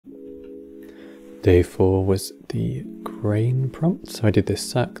Day 4 was the grain prompt, so I did this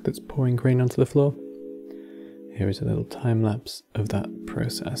sack that's pouring grain onto the floor. Here is a little time lapse of that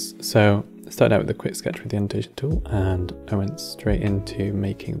process. So I started out with a quick sketch with the annotation tool, and I went straight into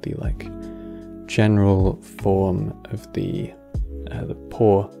making the general form of the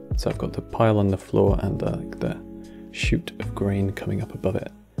pour. So I've got the pile on the floor and the shoot of grain coming up above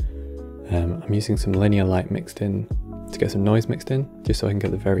it. I'm using some linear light mixed in to get some noise mixed in, just so I can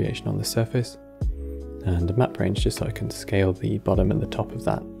get the variation on the surface, and a map range just so I can scale the bottom and the top of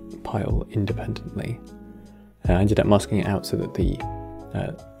that pile independently. I ended up masking it out so that the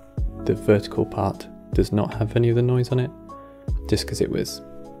vertical part does not have any of the noise on it, just because it was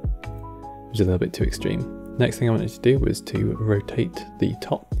a little bit too extreme. Next thing I wanted to do was to rotate the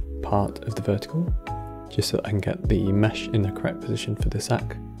top part of the vertical, just so that I can get the mesh in the correct position for the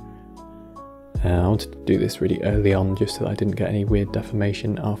sack. I wanted to do this really early on, just so that I didn't get any weird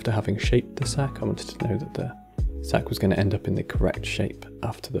deformation after having shaped the sack. I wanted to know that the sack was going to end up in the correct shape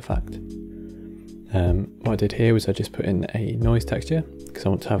after the fact. What I did here was I just put in a noise texture, because I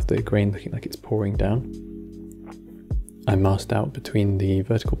want to have the grain looking like it's pouring down. I masked out between the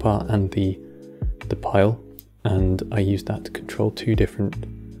vertical part and the pile, and I used that to control two different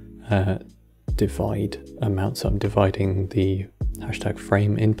divide amounts. So I'm dividing the hashtag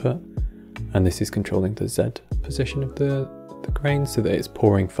frame input, and this is controlling the Z position of the grain so that it's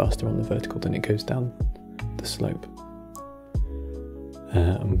pouring faster on the vertical than it goes down the slope.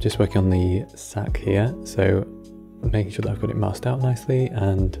 I'm just working on the sack here, so making sure that I've got it masked out nicely,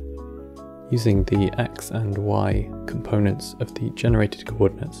 and using the X and Y components of the generated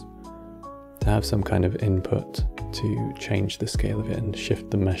coordinates to have some kind of input to change the scale of it and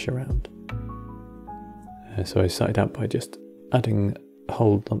shift the mesh around. So I started out by just adding a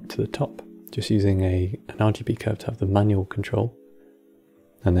whole lump to the top, just using an RGB curve to have the manual control,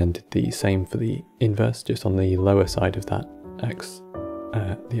 and then did the same for the inverse, just on the lower side of that X,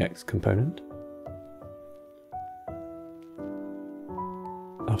 the X component.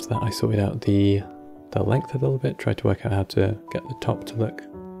 After that I sorted out the length a little bit, tried to work out how to get the top to look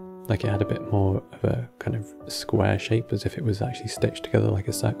like it had a bit more of a kind of square shape, as if it was actually stitched together like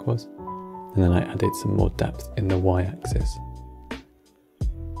a sack was. And then I added some more depth in the Y-axis.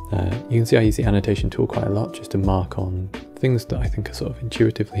 You can see I use the annotation tool quite a lot just to mark on things that I think are sort of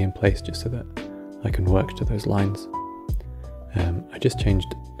intuitively in place, just so that I can work to those lines. I just changed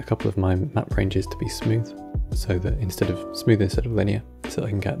a couple of my map ranges to be smooth, so that instead of linear, so that I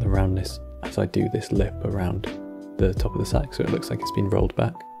can get the roundness as I do this lip around the top of the sack, so it looks like it's been rolled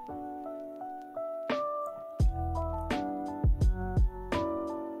back.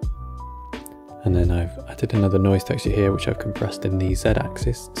 And then I've added another noise texture here, which I've compressed in the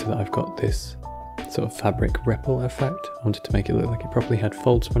Z-axis, so that I've got this sort of fabric ripple effect. I wanted to make it look like it probably had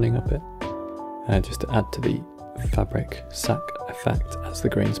folds running up it, just to add to the fabric sack effect as the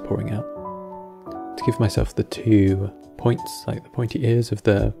grain's pouring out. To give myself the 2 points, like the pointy ears of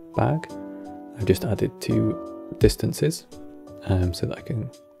the bag, I've just added 2 distances, so that I can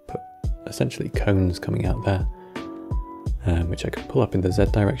put essentially cones coming out there, which I can pull up in the Z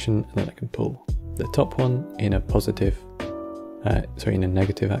direction, and then I can pull the top one in a in a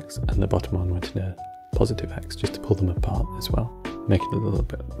negative X, and the bottom one went in a positive X, just to pull them apart as well, make it a little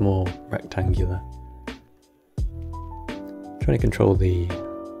bit more rectangular. Trying to control the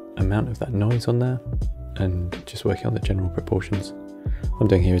amount of that noise on there, and just working on the general proportions. What I'm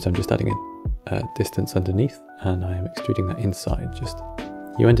doing here is I'm just adding a distance underneath, and I am extruding that inside.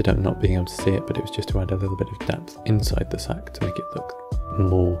 You ended up not being able to see it, but it was just to add a little bit of depth inside the sack to make it look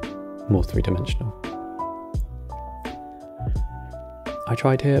more three-dimensional. I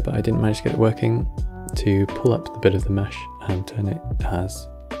tried here, but I didn't manage to get it working, to pull up the bit of the mesh and turn it as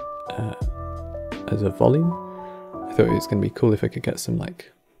a volume. I thought it was going to be cool if I could get some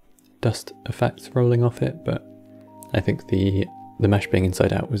dust effects rolling off it, but I think the mesh being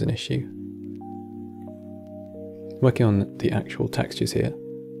inside out was an issue. Working on the actual textures here,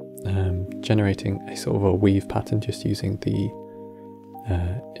 generating a sort of a weave pattern, just using the,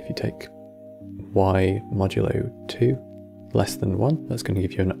 if you take Y modulo 2 less than 1, that's going to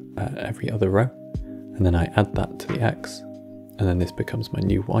give you every other row, and then I add that to the X, and then this becomes my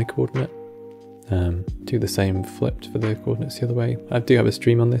new Y coordinate. Do the same flipped for the coordinates the other way. I do have a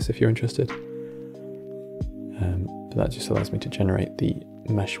stream on this if you're interested, but that just allows me to generate the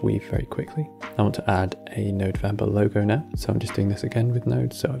mesh weave very quickly. I want to add a Nodevember logo now, so I'm just doing this again with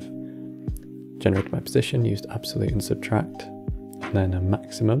nodes. So I've generated my position, used absolute and subtract, and then a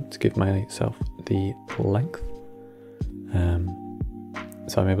maximum to give myself the length.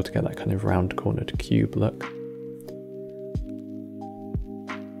 So I'm able to get that kind of round cornered cube look.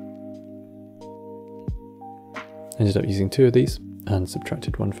 Ended up using 2 of these and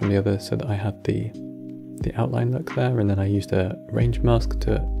subtracted one from the other so that I had the outline look there, and then I used a range mask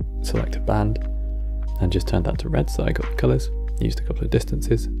to select a band and just turned that to red so I got the colours. Used a couple of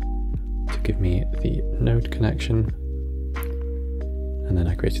distances to give me the node connection, and then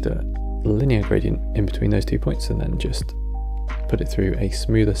I created a linear gradient in between those 2 points and then just put it through a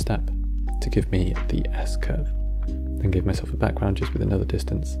smoother step to give me the S curve. Then gave myself a background just with another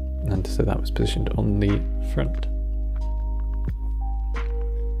distance, and so that was positioned on the front.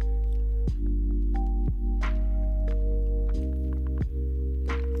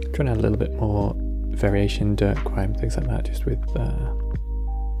 Trying to add a little bit more variation, dirt, grime, things like that, just with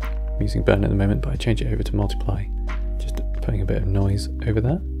I'm using burn at the moment, but I change it over to multiply, just putting a bit of noise over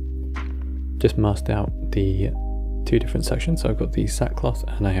there. Just masked out the 2 different sections, so I've got the sackcloth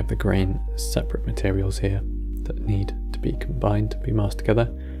and I have the grain, separate materials here that need to be combined to be masked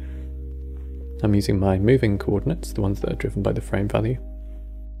together. I'm using my moving coordinates, the ones that are driven by the frame value,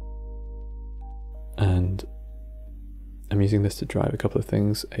 and I'm using this to drive a couple of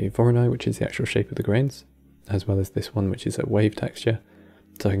things, a Voronoi, which is the actual shape of the grains, as well as this one, which is a wave texture,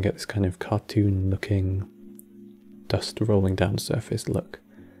 so I can get this kind of cartoon looking dust rolling down surface look.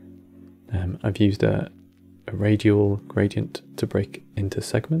 I've used a radial gradient to break into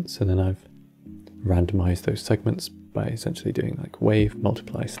segments, and then I've randomized those segments by essentially doing like wave,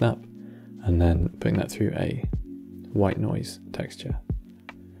 multiply, snap, and then putting that through a white noise texture.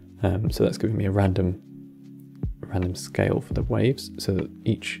 So that's giving me a random scale for the waves, so that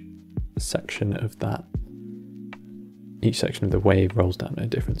each section of the wave rolls down at a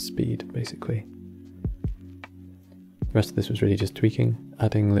different speed, basically. The rest of this was really just tweaking,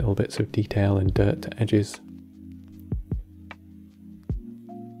 adding little bits of detail and dirt to edges.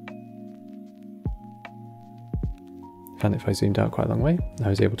 Found if I zoomed out quite a long way, I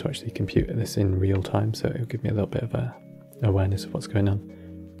was able to actually compute this in real time, so it would give me a little bit of a awareness of what's going on.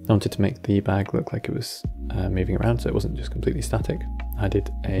 I wanted to make the bag look like it was moving around, so it wasn't just completely static. I did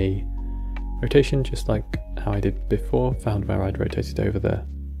a rotation just like how I did before, found where I'd rotated over the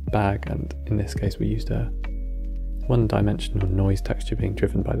bag, and in this case we used a one-dimensional noise texture being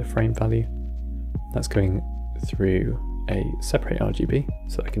driven by the frame value. That's going through a separate RGB,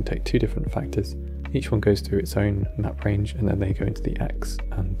 so I can take 2 different factors. Each one goes through its own map range, and then they go into the X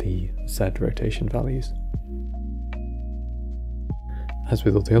and the Z rotation values. As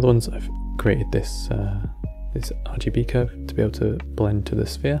with all the other ones, I've created this RGB curve to be able to blend to the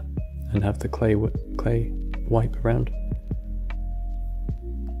sphere and have the clay wipe around.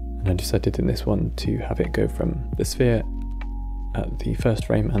 And I decided in this one to have it go from the sphere at the first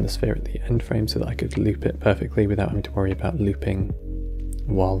frame and the sphere at the end frame, so that I could loop it perfectly without having to worry about looping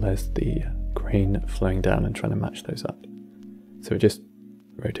while there's the grain flowing down and trying to match those up. So it just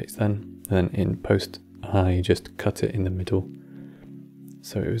rotates then, and then in post I just cut it in the middle,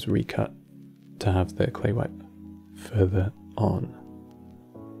 so it was recut to have the clay wipe further on.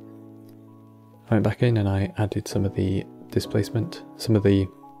 I went back in and I added some of the displacement, some of the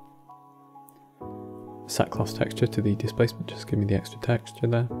sackcloth texture to the displacement, just give me the extra texture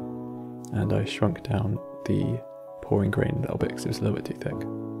there, and I shrunk down the pouring grain a little bit because it was a little bit too thick.